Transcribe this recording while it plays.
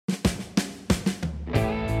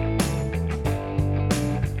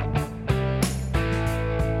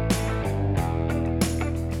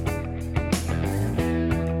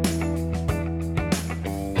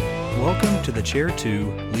to the Chair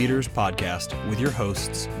 2 Leaders Podcast with your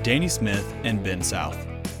hosts, Danny Smith and Ben South.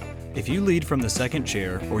 If you lead from the second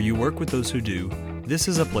chair or you work with those who do, this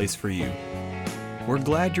is a place for you. We're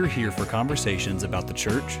glad you're here for conversations about the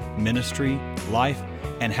church, ministry, life,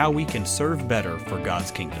 and how we can serve better for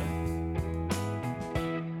God's kingdom.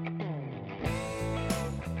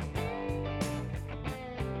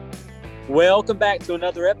 Welcome back to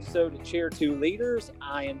another episode of Chair 2 Leaders.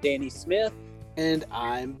 I am Danny Smith. And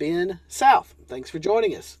I'm Ben South. Thanks for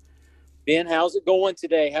joining us. Ben, how's it going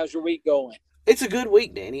today? How's your week going? It's a good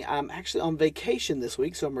week, Danny. I'm actually on vacation this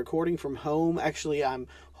week, so I'm recording from home. Actually, I'm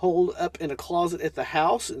holed up in a closet at the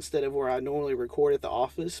house instead of where I normally record at the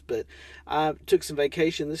office. But I took some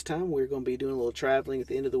vacation this time. We're going to be doing a little traveling at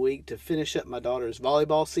the end of the week to finish up my daughter's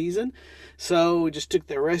volleyball season. So we just took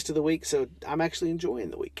the rest of the week, so I'm actually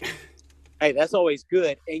enjoying the week. Hey, that's always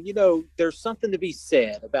good. And, you know, there's something to be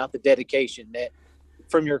said about the dedication that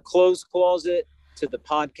from your closed closet to the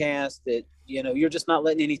podcast that, you know, you're just not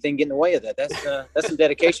letting anything get in the way of that. That's some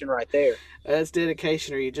dedication right there. That's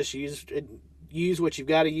dedication, or you just use what you've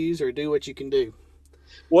got to use or do what you can do.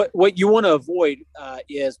 What you want to avoid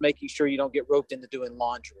is making sure you don't get roped into doing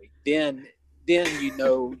laundry. Then you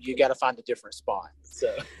know you got to find a different spot.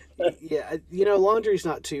 So yeah, you know, laundry's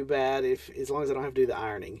not too bad as long as I don't have to do the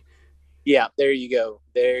ironing. Yeah, there you go.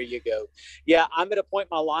 Yeah, I'm at a point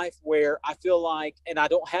in my life where I feel like, and I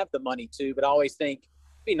don't have the money to, but I always think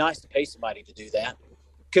it'd be nice to pay somebody to do that.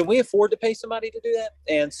 Can we afford to pay somebody to do that?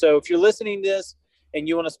 And so if you're listening to this and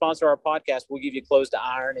you want to sponsor our podcast, we'll give you clothes to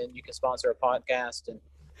iron and you can sponsor our podcast and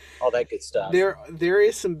all that good stuff. There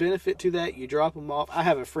is some benefit to that. You drop them off. I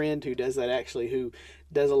have a friend who does that actually, who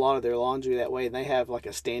does a lot of their laundry that way, and they have like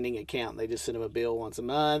a standing account. They just send them a bill once a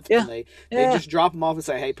month, and they just drop them off and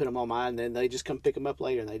say, hey, put them on mine, and then they just come pick them up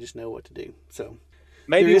later, and they just know what to do. So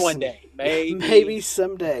maybe one day. Maybe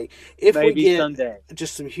someday. If we get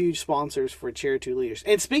just some huge sponsors for Chair 2 Leaders.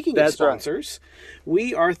 And speaking of sponsors,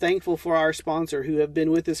 we are thankful for our sponsor who have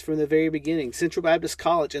been with us from the very beginning, Central Baptist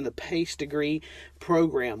College and the PACE degree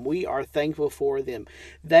program. We are thankful for them.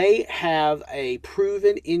 They have a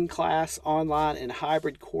proven in-class, online, and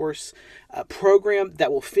hybrid course program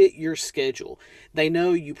that will fit your schedule. They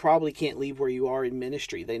know you probably can't leave where you are in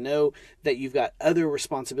ministry. They know that you've got other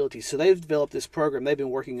responsibilities. So they've developed this program they've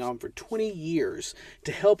been working on for 20 years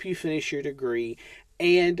to help you finish your degree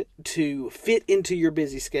and to fit into your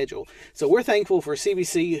busy schedule. So we're thankful for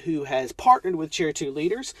CBC, who has partnered with Chair 2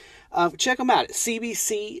 Leaders. Check them out at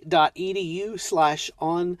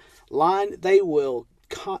cbc.edu/online. They will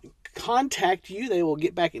contact you. They will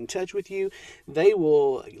get back in touch with you. They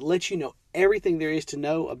will let you know everything there is to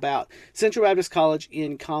know about Central Baptist College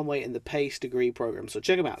in Conway and the PACE degree program. So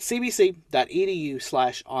check them out,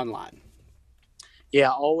 cbc.edu/online. Yeah,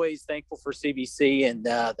 always thankful for CBC and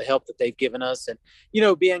the help that they've given us. And, you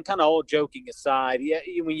know, being kind of all joking aside,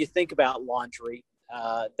 when you think about laundry,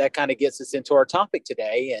 that kind of gets us into our topic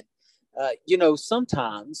today. And, you know,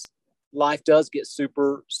 sometimes life does get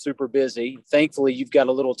super, super busy. Thankfully, you've got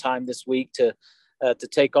a little time this week to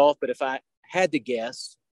take off. But if I had to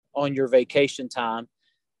guess on your vacation time,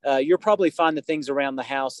 you'll probably find the things around the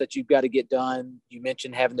house that you've got to get done. You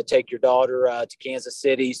mentioned having to take your daughter to Kansas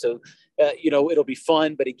City. So, you know, it'll be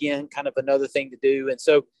fun, but again, kind of another thing to do. And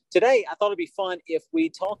so today I thought it'd be fun if we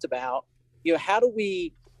talked about, you know, how do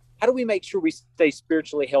we make sure we stay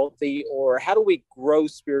spiritually healthy, or how do we grow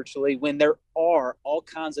spiritually when there are all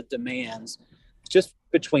kinds of demands just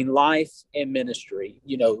between life and ministry,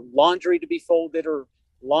 you know, laundry to be folded or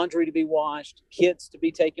laundry to be washed, kids to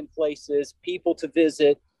be taken places, people to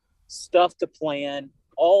visit, stuff to plan,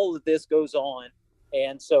 all of this goes on.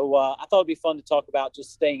 And so I thought it'd be fun to talk about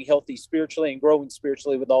just staying healthy spiritually and growing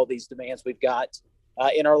spiritually with all these demands we've got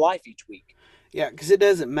in our life each week. Yeah, because it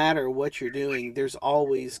doesn't matter what you're doing. There's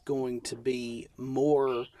always going to be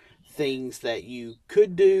more things that you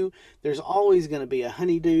could do. There's always going to be a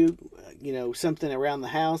honeydew, you know, something around the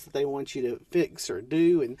house that they want you to fix or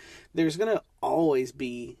do. And there's going to always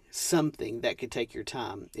be something that could take your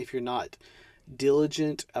time if you're not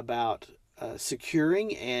diligent about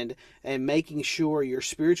securing and making sure your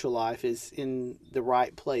spiritual life is in the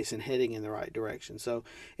right place and heading in the right direction. So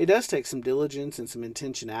it does take some diligence and some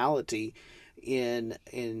intentionality in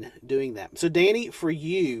doing that. So Danny, for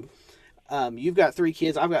you, you've got 3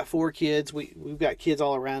 kids. I've got 4 kids. We've got kids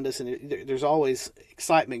all around us, and there's always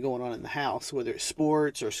excitement going on in the house, whether it's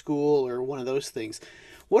sports or school or one of those things.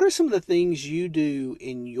 What are some of the things you do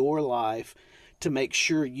in your life to make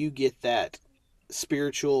sure you get that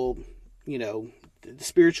spiritual, you know, the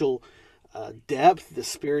spiritual depth, the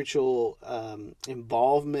spiritual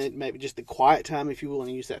involvement, maybe just the quiet time, if you will,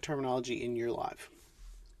 and use that terminology in your life?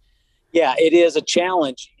 Yeah, it is a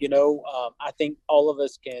challenge. I think all of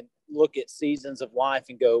us can look at seasons of life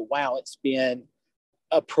and go, wow, it's been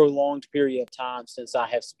a prolonged period of time since I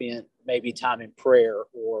have spent maybe time in prayer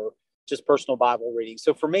or just personal Bible reading.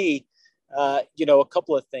 So for me, a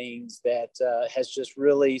couple of things that has just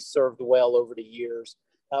really served well over the years.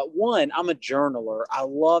 One, I'm a journaler. I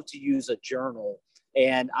love to use a journal,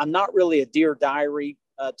 and I'm not really a Dear Diary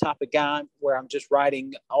type of guy where I'm just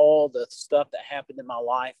writing all the stuff that happened in my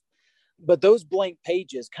life. But those blank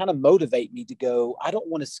pages kind of motivate me to go, I don't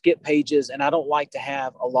want to skip pages, and I don't like to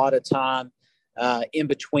have a lot of time in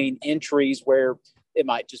between entries where it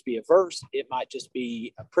might just be a verse, it might just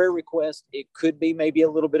be a prayer request, it could be maybe a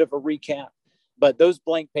little bit of a recap, but those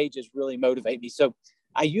blank pages really motivate me. So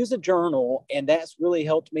I use a journal, and that's really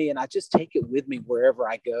helped me, and I just take it with me wherever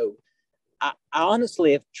I go. I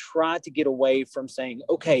honestly have tried to get away from saying,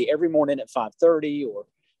 okay, every morning at 5:30 or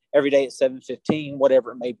every day at 7:15,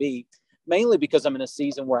 whatever it may be, mainly because I'm in a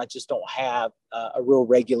season where I just don't have a real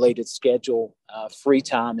regulated schedule, free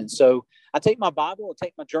time. And so I take my Bible and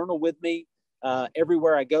take my journal with me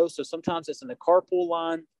everywhere I go. So sometimes it's in the carpool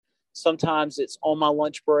line. Sometimes it's on my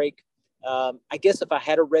lunch break. I guess if I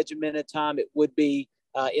had a regimented time, it would be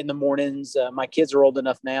in the mornings. My kids are old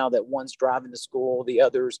enough now that one's driving to school, the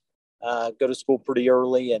others go to school pretty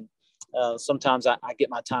early. And sometimes I get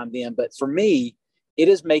my time then. But for me, it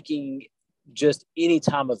is making just any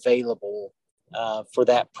time available for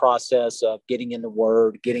that process of getting in the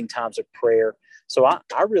Word, getting times of prayer. So I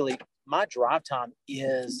really, my drive time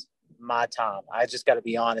is my time. I just got to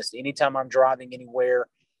be honest. Anytime I'm driving anywhere,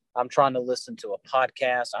 I'm trying to listen to a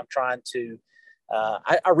podcast. I'm trying to,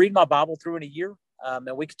 I read my Bible through in a year.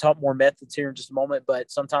 And we could talk more methods here in just a moment, but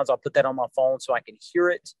sometimes I'll put that on my phone so I can hear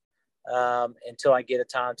it until I get a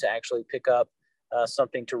time to actually pick up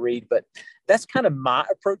something to read. But that's kind of my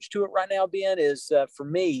approach to it right now, Ben, is for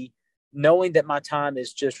me, knowing that my time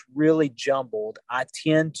is just really jumbled, I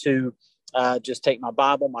tend to just take my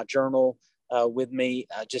Bible, my journal with me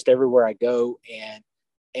just everywhere I go,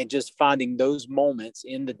 and just finding those moments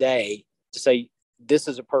in the day to say, this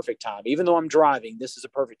is a perfect time. Even though I'm driving, this is a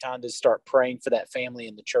perfect time to start praying for that family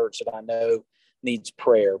in the church that I know needs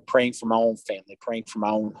prayer, praying for my own family, praying for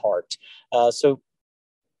my own heart. So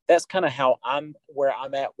that's kind of how where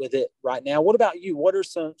I'm at with it right now. What about you? What are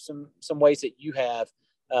some ways that you have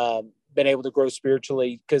been able to grow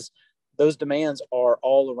spiritually? Because those demands are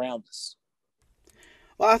all around us.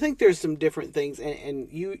 Well, I think there's some different things, and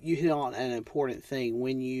you hit on an important thing.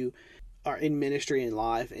 When you are in ministry in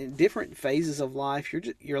life, in different phases of life,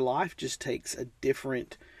 your life just takes a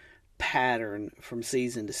different pattern from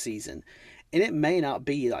season to season. And it may not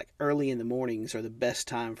be like early in the mornings are the best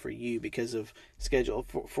time for you because of schedule.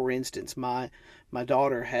 For instance, my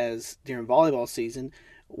daughter has, during volleyball season,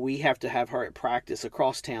 we have to have her at practice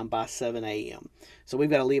across town by 7 a.m. So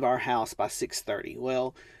we've got to leave our house by 6:30.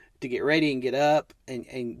 Well, to get ready and get up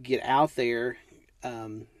and get out there,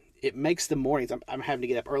 it makes the mornings, I'm having to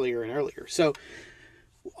get up earlier and earlier. So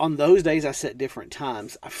on those days, I set different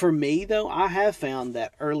times. For me, though, I have found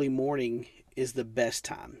that early morning is the best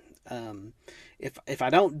time. If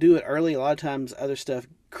I don't do it early, a lot of times other stuff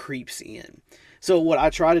creeps in. So what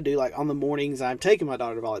I try to do, like on the mornings, I'm taking my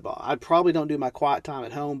daughter to volleyball. I probably don't do my quiet time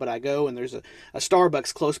at home, but I go and there's a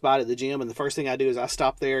Starbucks close by to the gym. And the first thing I do is I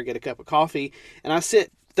stop there, get a cup of coffee, and I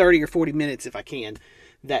sit 30 or 40 minutes if I can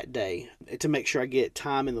that day to make sure I get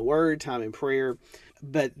time in the Word, time in prayer.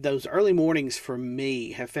 But those early mornings for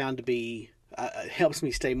me have found to be, helps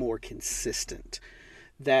me stay more consistent.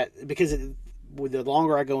 That because with the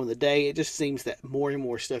longer I go in the day, it just seems that more and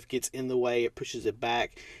more stuff gets in the way. It pushes it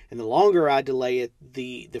back. And the longer I delay it,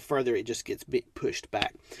 the further it just gets pushed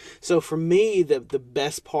back. So for me, the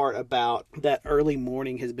best part about that early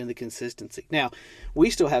morning has been the consistency. Now, we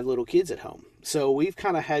still have little kids at home. So we've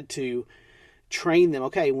kind of had to train them.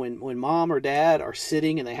 Okay, when mom or dad are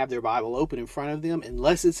sitting and they have their Bible open in front of them,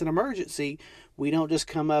 unless it's an emergency, we don't just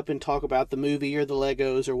come up and talk about the movie or the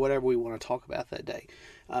Legos or whatever we want to talk about that day.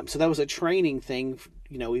 So that was a training thing,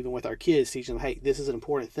 even with our kids, teaching them, hey, this is an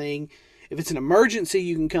important thing. If it's an emergency,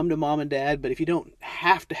 you can come to mom and dad, but if you don't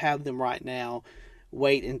have to have them right now,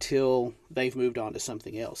 wait until they've moved on to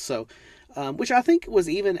something else. So, which I think was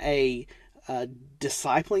even a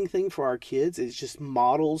discipling thing for our kids. It just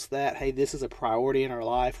models that, hey, this is a priority in our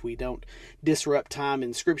life. We don't disrupt time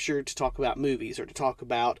in Scripture to talk about movies or to talk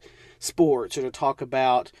about sports or to talk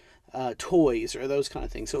about toys or those kind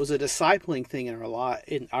of things. So it was a discipling thing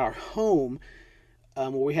in our home, where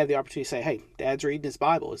we had the opportunity to say, hey, Dad's reading his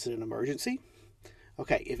Bible. Is it an emergency?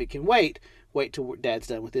 Okay, if it can wait till Dad's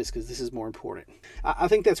done with this because this is more important. I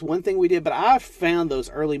think that's one thing we did, but I've found those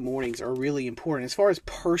early mornings are really important as far as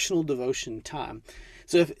personal devotion time.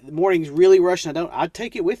 So if the morning's really rushed and I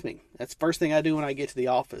take it with me. That's the first thing I do when I get to the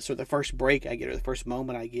office, or the first break I get, or the first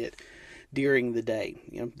moment I get during the day.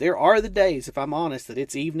 There are the days, if I'm honest, that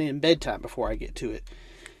it's evening and bedtime before I get to it.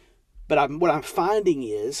 But what I'm finding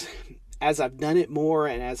is, as I've done it more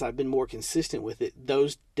and as I've been more consistent with it,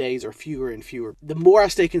 those days are fewer and fewer. The more I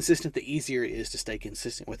stay consistent, the easier it is to stay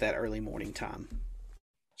consistent with that early morning time.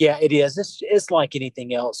 Yeah, it is. It's like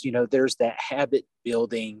anything else. There's that habit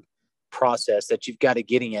building process that you've got to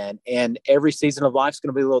get in, and every season of life is going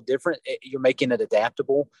to be a little different. You're making it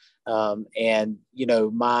adaptable. And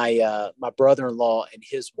my brother-in-law and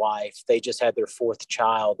his wife, they just had their fourth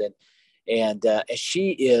child, and she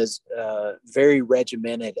is very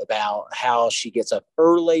regimented about how she gets up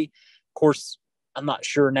early. Of course, I'm not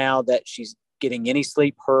sure now that she's getting any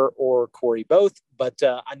sleep, her or Corey both, but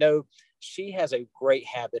I know she has a great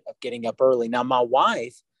habit of getting up early. Now, my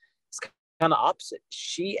wife is kind of opposite.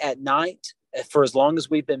 She at night, for as long as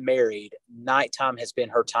we've been married, nighttime has been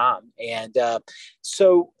her time. And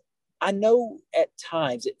so I know at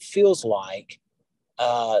times it feels like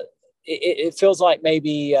it feels like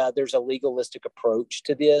maybe there's a legalistic approach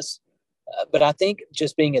to this. But I think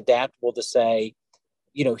just being adaptable to say,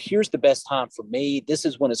 here's the best time for me. This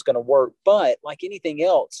is when it's going to work. But like anything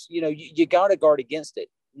else, you got to guard against it.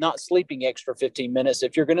 Not sleeping extra 15 minutes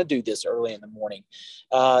if you're going to do this early in the morning,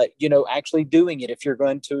 actually doing it if you're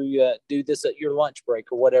going to do this at your lunch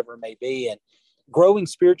break or whatever it may be. And growing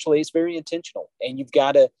spiritually is very intentional, and you've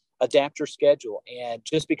got to adapt your schedule. And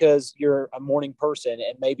just because you're a morning person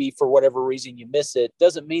and maybe for whatever reason you miss it,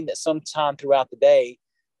 doesn't mean that sometime throughout the day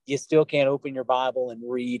you still can't open your Bible and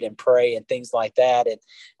read and pray and things like that. And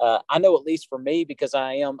I know, at least for me, because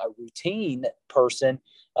I am a routine person,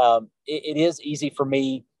 it is easy for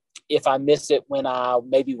me if I miss it when I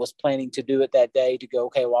maybe was planning to do it that day to go,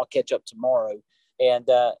 okay, well, I'll catch up tomorrow. And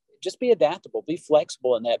just be adaptable, be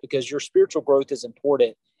flexible in that, because your spiritual growth is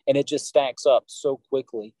important and it just stacks up so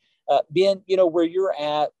quickly. Ben, where you're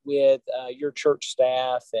at with your church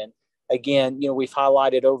staff, and again, we've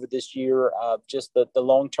highlighted over this year just the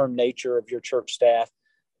long-term nature of your church staff.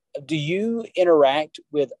 Do you interact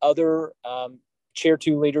with other Chair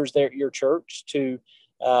 2 leaders there at your church to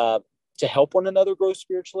help one another grow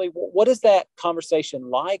spiritually? What is that conversation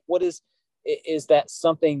like? Is that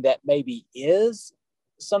something that maybe is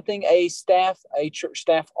something a church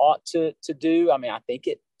staff ought to do? I mean, I think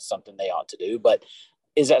it's something they ought to do, but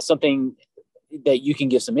is that something that you can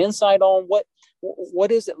give some insight on?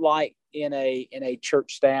 What is it like in a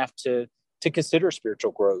church staff to consider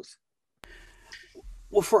spiritual growth?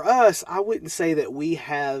 Well, for us, I wouldn't say that we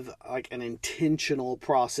have like an intentional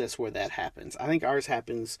process where that happens. I think ours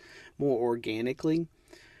happens more organically.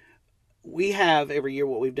 We have every year,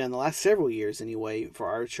 what we've done the last several years anyway for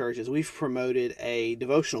our churches, we've promoted a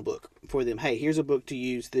devotional book for them. Hey, here's a book to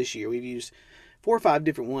use this year. We've used 4 or 5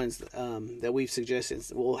 different ones that we've suggested.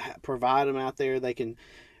 We'll provide them out there.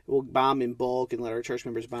 We'll buy them in bulk and let our church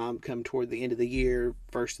members buy them come toward the end of the year,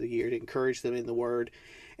 first of the year, to encourage them in the Word.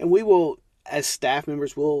 And we will, as staff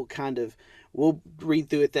members, we'll read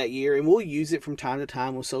through it that year, and we'll use it from time to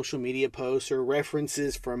time with social media posts or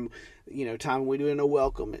references from, time we do in a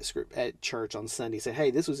welcome at church on Sunday. Say, hey,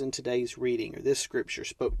 this was in today's reading, or this scripture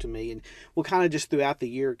spoke to me. And we'll kind of just throughout the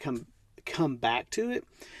year come back to it.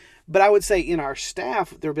 But I would say in our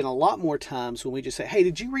staff, there have been a lot more times when we just say, hey,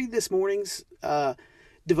 did you read this morning's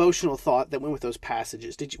devotional thought that went with those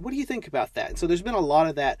passages? What do you think about that? And so there's been a lot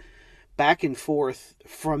of that back and forth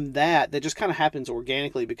from that just kind of happens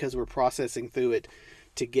organically because we're processing through it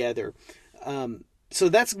together. So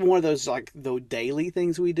that's one of those like the daily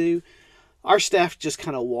things we do. Our staff just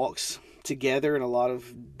kind of walks together in a lot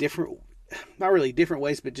of different, not really different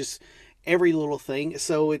ways, but just every little thing.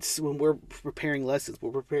 So it's when we're preparing lessons,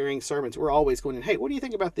 we're preparing sermons, we're always going, hey, what do you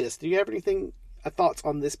think about this? Do you have anything, thoughts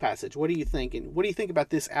on this passage? What do you think? And what do you think about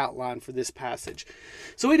this outline for this passage?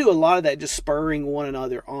 So we do a lot of that, just spurring one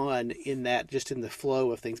another on in that, just in the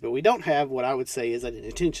flow of things. But we don't have what I would say is an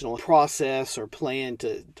intentional process or plan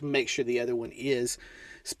to make sure the other one is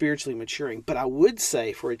spiritually maturing. But I would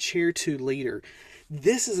say for a Chair 2 leader,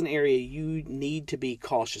 this is an area you need to be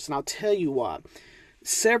cautious. And I'll tell you why.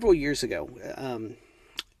 Several years ago,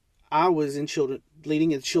 I was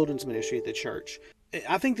leading a children's ministry at the church.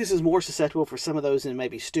 I think this is more susceptible for some of those in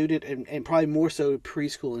maybe student and probably more so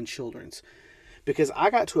preschool and children's, because I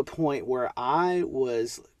got to a point where I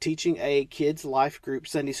was teaching a kids' life group,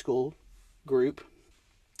 Sunday school group.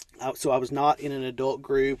 So I was not in an adult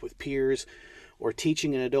group with peers or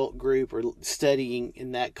teaching an adult group or studying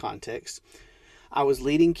in that context. I was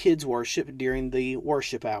leading kids worship during the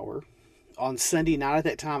worship hour. On Sunday night at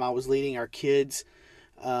that time, I was leading our kids.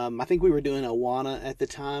 I think we were doing Awana at the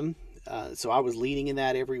time. So I was leading in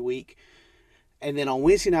that every week. And then on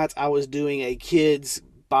Wednesday nights, I was doing a kids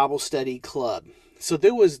Bible study club. So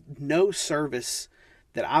there was no service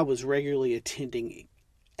that I was regularly attending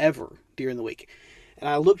ever during the week. And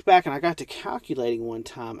I looked back and I got to calculating one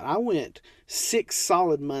time, and I went 6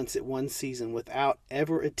 solid months at one season without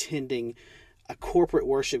ever attending a corporate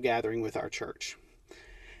worship gathering with our church.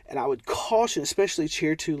 And I would caution, especially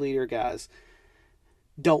Chair 2 leader guys,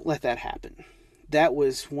 don't let that happen. That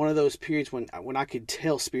was one of those periods when I could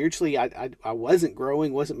tell spiritually I wasn't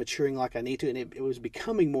growing, wasn't maturing like I need to, and it was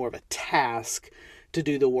becoming more of a task to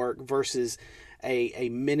do the work versus a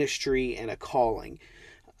ministry and a calling,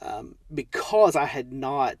 because I had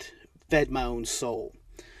not fed my own soul.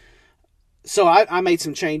 So I made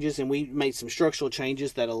some changes, and we made some structural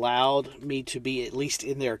changes that allowed me to be at least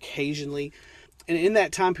in there occasionally. And in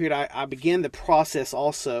that time period, I began the process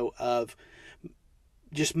also of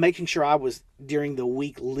just making sure I was during the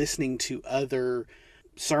week listening to other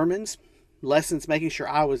sermons, lessons, making sure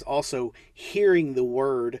I was also hearing the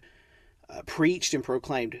word preached and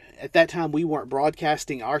proclaimed. At that time, we weren't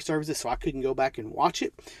broadcasting our services, so I couldn't go back and watch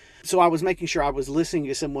it. So I was making sure I was listening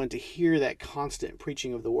to someone to hear that constant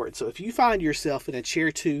preaching of the word. So if you find yourself in a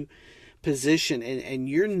Chair 2 position and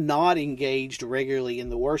you're not engaged regularly in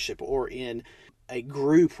the worship or in a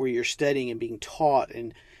group where you're studying and being taught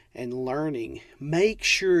and learning, make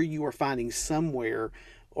sure you are finding somewhere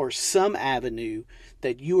or some avenue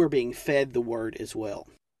that you are being fed the word as well.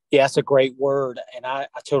 Yeah, that's a great word. And I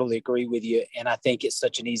totally agree with you. And I think it's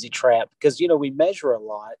such an easy trap because, we measure a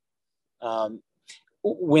lot.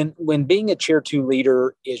 When being a Chair 2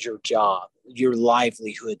 leader is your job, your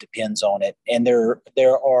livelihood depends on it. And there's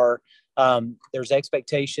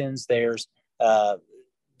expectations, there's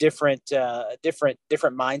different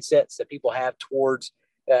mindsets that people have towards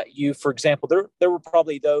you. For example, there were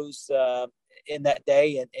probably those in that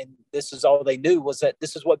day, and this is all they knew was that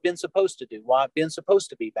this is what Ben's supposed to do, why Ben's supposed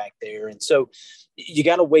to be back there. And so you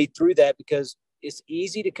got to wade through that because it's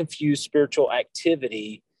easy to confuse spiritual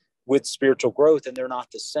activity with spiritual growth, and they're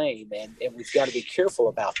not the same. And we've got to be careful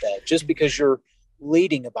about that. Just because you're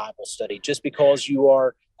leading a Bible study, just because you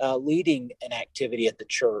are leading an activity at the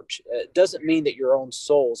church, doesn't mean that your own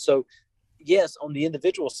soul. So yes, on the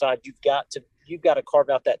individual side, you've got to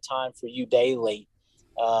carve out that time for you daily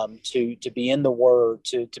to be in the Word,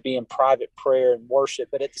 to be in private prayer and worship.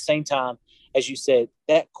 But at the same time, as you said,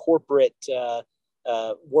 that corporate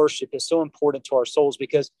worship is so important to our souls,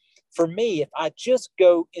 because for me, if I just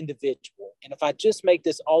go individual and if I just make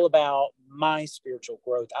this all about my spiritual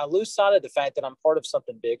growth, I lose sight of the fact that I'm part of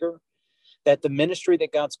something bigger, that the ministry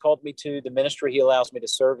that God's called me to, the ministry He allows me to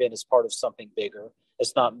serve in, is part of something bigger.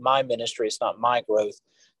 It's not my ministry. It's not my growth.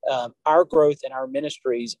 Our growth and our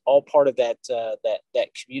ministries, all part of that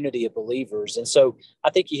community of believers. And so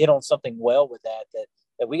I think you hit on something well with that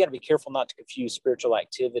we got to be careful not to confuse spiritual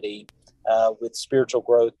activity with spiritual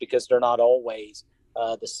growth, because they're not always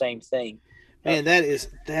the same thing. Man, that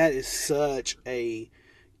is such a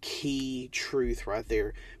key truth right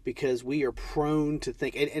there, because we are prone to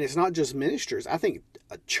think, and it's not just ministers. I think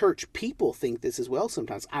church people think this as well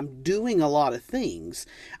sometimes. I'm doing a lot of things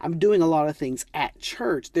at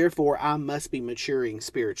church, therefore I must be maturing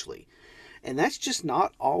spiritually. And that's just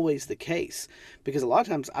not always the case, because a lot of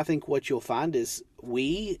times I think what you'll find is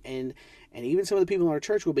we and even some of the people in our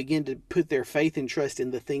church will begin to put their faith and trust in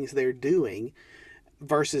the things they're doing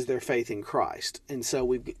versus their faith in Christ. And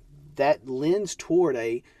so that lends toward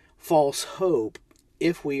a false hope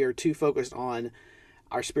if we are too focused on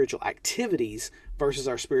our spiritual activities versus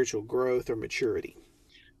our spiritual growth or maturity.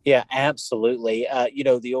 Yeah, absolutely.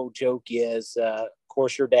 The old joke is, of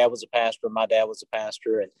course, your dad was a pastor, my dad was a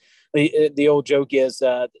pastor. And the old joke is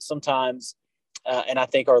sometimes, and I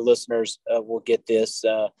think our listeners will get this,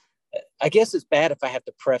 I guess it's bad if I have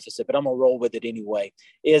to preface it, but I'm going to roll with it anyway,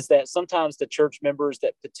 is that sometimes the church members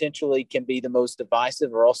that potentially can be the most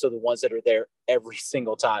divisive are also the ones that are there every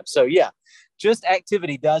single time. So yeah, just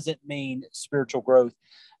activity doesn't mean spiritual growth.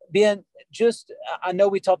 Ben, I know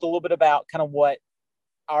we talked a little bit about kind of what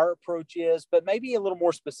our approach is, but maybe a little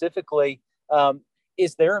more specifically,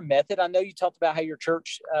 is there a method? I know you talked about how your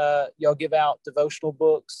church, y'all give out devotional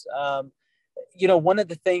books. One of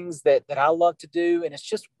the things that I love to do, and it's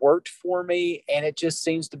just worked for me, and it just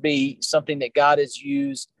seems to be something that God has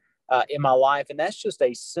used in my life, and that's just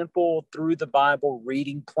a simple through the Bible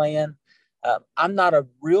reading plan. I'm not a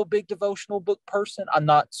real big devotional book person. I'm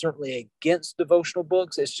not certainly against devotional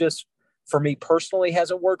books. It's just for me personally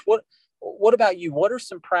hasn't worked. What about you? What are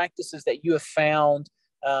some practices that you have found?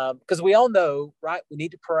 Because we all know, right? We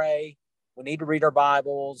need to pray. We need to read our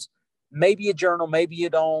Bibles. Maybe you journal, maybe you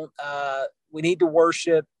don't. We need to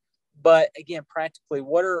worship. But again, practically,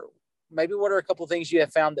 what are a couple of things you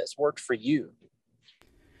have found that's worked for you?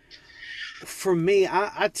 For me,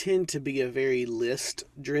 I tend to be a very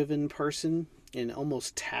list-driven person and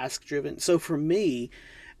almost task-driven. So for me,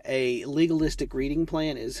 a legalistic reading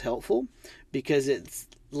plan is helpful because it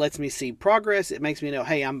lets me see progress. It makes me know,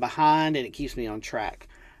 hey, I'm behind, and it keeps me on track.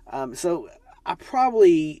 So I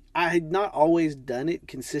had not always done it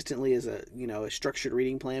consistently as a structured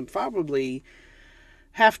reading plan. Probably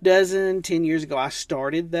half dozen, 10 years ago, I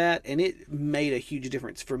started that, and it made a huge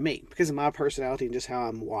difference for me because of my personality and just how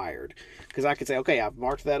I'm wired. Because I could say, okay, I've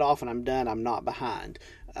marked that off and I'm done. I'm not behind.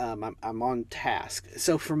 I'm on task.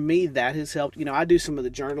 So for me, that has helped. I do some of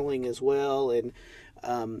the journaling as well, and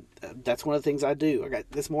that's one of the things I do. I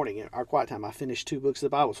got this morning in our quiet time, I finished 2 books of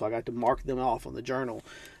the Bible, so I got to mark them off on the journal.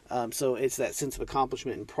 So it's that sense of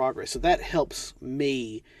accomplishment and progress. So that helps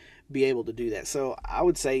me be able to do that. So I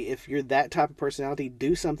would say if you're that type of personality,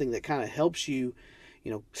 do something that kind of helps you,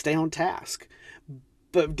 stay on task.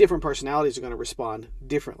 But different personalities are going to respond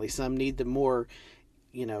differently. Some need the more,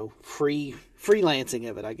 freelancing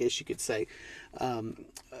of it, I guess you could say.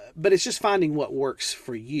 But it's just finding what works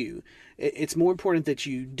for you. It's more important that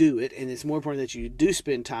you do it, and it's more important that you do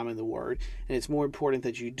spend time in the Word, and it's more important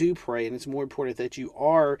that you do pray, and it's more important that you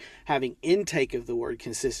are having intake of the Word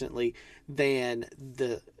consistently than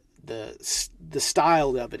the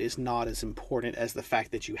style of it is not as important as the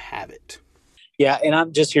fact that you have it. Yeah, and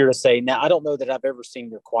I'm just here to say, now I don't know that I've ever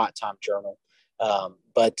seen your quiet time journal,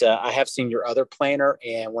 but I have seen your other planner,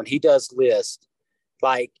 and when he does list,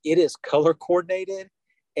 like it is color coordinated,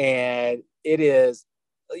 and it is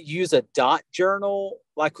use a dot journal.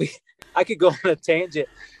 Like I could go on a tangent.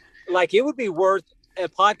 Like it would be worth a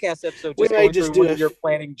podcast episode just going through one of your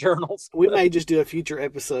planning journals. We may just do a future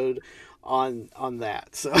episode on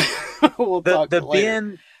that. So we'll talk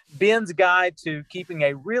later. Ben's guide to keeping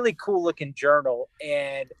a really cool looking journal.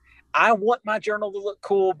 And I want my journal to look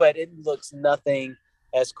cool, but it looks nothing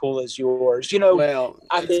as cool as yours. Well,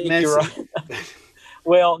 I think you're right.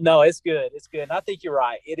 Well, no, it's good. It's good. And I think you're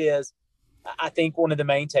right. It is. I think one of the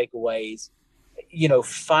main takeaways,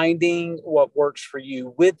 finding what works for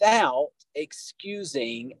you without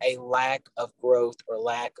excusing a lack of growth or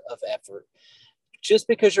lack of effort. Just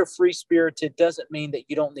because you're free-spirited doesn't mean that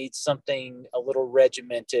you don't need something a little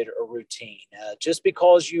regimented or routine. Just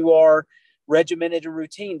because you are regimented and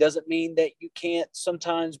routine doesn't mean that you can't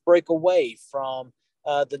sometimes break away from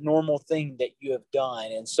the normal thing that you have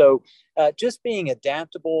done. And so just being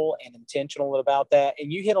adaptable and intentional about that.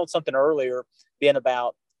 And you hit on something earlier, Ben,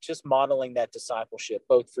 about just modeling that discipleship,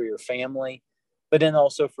 both for your family, but then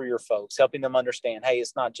also for your folks, helping them understand, hey,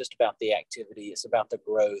 it's not just about the activity, it's about the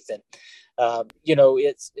growth. And,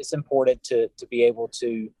 it's important to be able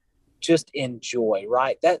to just enjoy,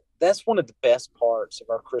 right? That's one of the best parts of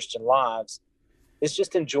our Christian lives, is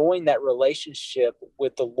just enjoying that relationship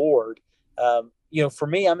with the Lord. For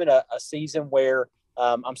me, I'm in a season where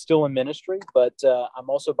I'm still in ministry, but I'm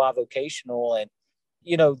also bivocational. And,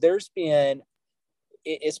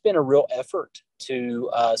 it's been a real effort to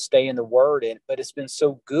stay in the Word, but it's been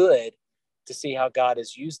so good to see how God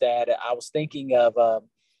has used that. I was thinking of a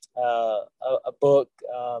book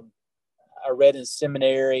I read in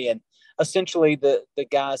seminary, and essentially the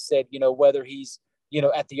guy said, whether he's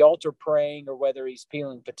at the altar praying or whether he's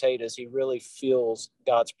peeling potatoes, he really feels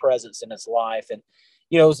God's presence in his life. And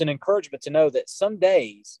it was an encouragement to know that some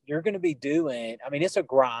days you're going to be doing, it's a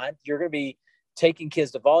grind. You're going to be taking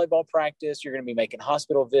kids to volleyball practice. You're going to be making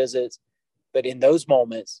hospital visits. But in those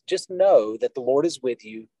moments, just know that the Lord is with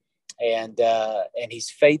you, and he's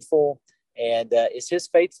faithful. And it's his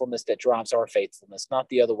faithfulness that drives our faithfulness, not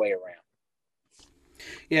the other way around.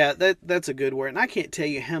 Yeah, that's a good word. And I can't tell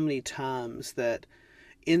you how many times that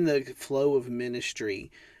in the flow of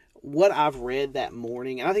ministry, what I've read that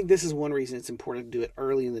morning, and I think this is one reason it's important to do it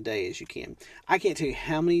early in the day as you can. I can't tell you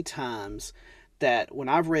how many times that when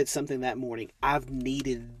I've read something that morning, I've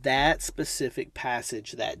needed that specific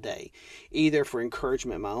passage that day, either for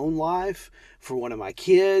encouragement in my own life, for one of my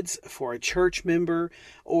kids, for a church member,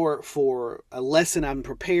 or for a lesson I'm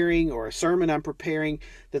preparing or a sermon I'm preparing.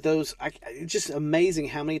 It's just amazing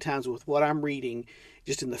how many times with what I'm reading,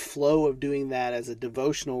 just in the flow of doing that as a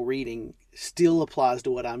devotional reading, still applies to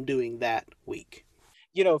what I'm doing that week.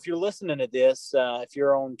 If you're listening to this, if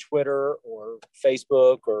you're on Twitter or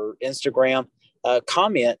Facebook or Instagram,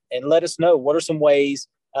 comment and let us know what are some ways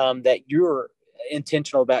that you're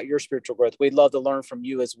intentional about your spiritual growth. We'd love to learn from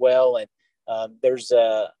you as well. And there's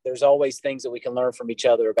always things that we can learn from each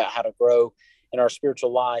other about how to grow in our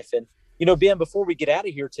spiritual life. And, Ben, before we get out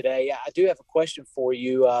of here today, I do have a question for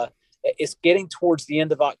you. It's getting towards the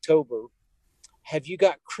end of October. Have you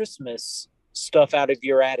got Christmas stuff out of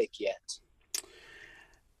your attic yet?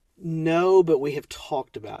 No, but we have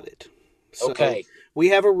talked about it. So okay. We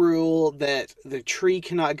have a rule that the tree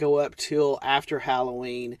cannot go up till after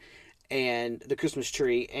Halloween and the Christmas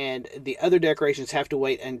tree, and the other decorations have to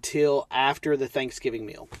wait until after the Thanksgiving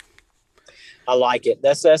meal. I like it.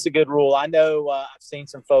 That's a good rule. I know I've seen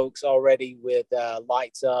some folks already with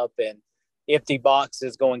lights up and empty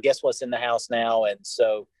boxes going, guess what's in the house now? And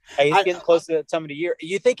so, hey, it's getting close to that time of the year.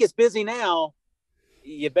 You think it's busy now,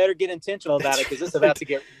 you better get intentional about it because it's about to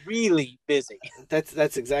get really busy.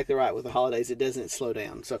 That's exactly right. With the holidays, it doesn't slow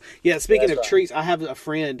down. So, yeah, speaking of trees, I have a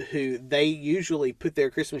friend who they usually put their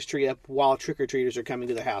Christmas tree up while trick-or-treaters are coming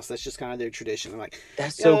to the house. That's just kind of their tradition. I'm like,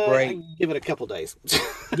 that's so great. Give it a couple days.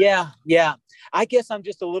 Yeah. I guess I'm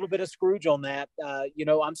just a little bit of Scrooge on that.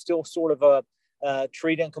 I'm still sort of a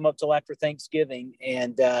tree didn't come up till after Thanksgiving.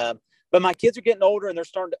 And but my kids are getting older and they're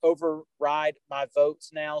starting to override my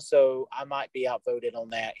votes now. So I might be outvoted on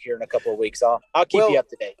that here in a couple of weeks. I'll keep you up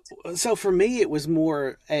to date. So for me, it was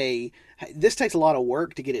more this takes a lot of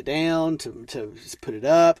work to get it down, to put it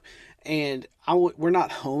up. And we're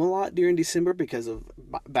not home a lot during December because of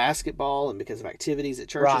basketball and because of activities at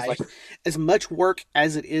church. Right. Like, as much work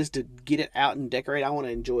as it is to get it out and decorate, I want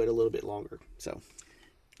to enjoy it a little bit longer. So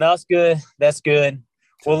that's good.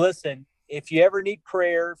 Well, listen, if you ever need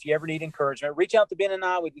prayer, if you ever need encouragement, reach out to Ben and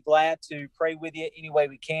I. We'd be glad to pray with you any way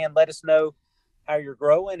we can. Let us know how you're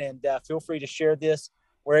growing, and feel free to share this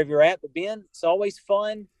wherever you're at. But Ben, it's always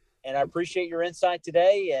fun, and I appreciate your insight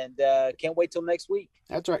today, and can't wait till next week.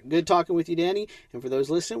 That's right. Good talking with you, Danny. And for those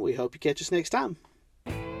listening, we hope you catch us next time.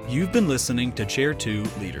 You've been listening to Chair 2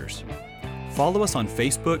 Leaders. Follow us on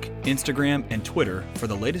Facebook, Instagram, and Twitter for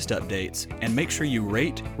the latest updates, and make sure you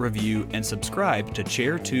rate, review, and subscribe to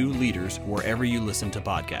Chair 2 Leaders wherever you listen to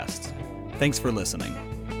podcasts. Thanks for listening.